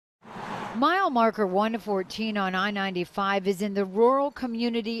Mile marker 114 on I-95 is in the rural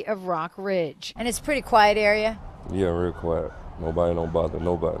community of Rock Ridge. And it's a pretty quiet area. Yeah, real quiet. Nobody don't bother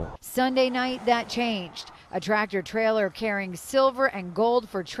nobody. Sunday night, that changed. A tractor trailer carrying silver and gold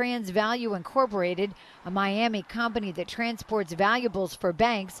for TransValue Incorporated, a Miami company that transports valuables for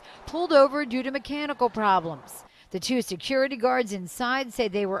banks, pulled over due to mechanical problems. The two security guards inside say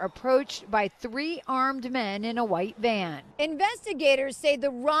they were approached by 3 armed men in a white van. Investigators say the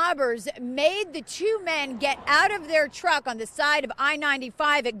robbers made the 2 men get out of their truck on the side of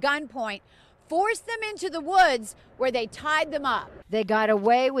I-95 at gunpoint, forced them into the woods where they tied them up. They got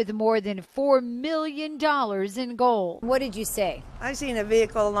away with more than $4 million in gold. What did you say? I seen a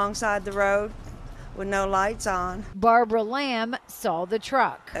vehicle alongside the road with no lights on. Barbara Lamb saw the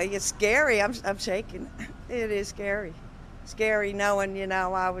truck. It's scary. I'm shaking. It is scary. Scary knowing,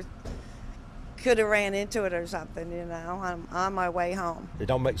 I could have ran into it or something, I'm on my way home. It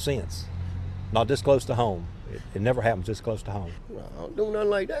don't make sense. Not this close to home. It never happens this close to home. No, I don't do nothing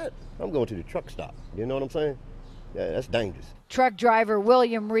like that. I'm going to the truck stop. You know what I'm saying? Yeah, that's dangerous. Truck driver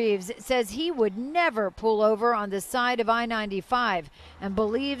William Reeves says he would never pull over on the side of I-95 and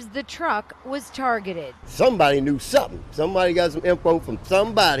believes the truck was targeted. Somebody knew something. Somebody got some info from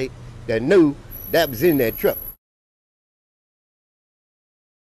somebody that knew that was in that truck.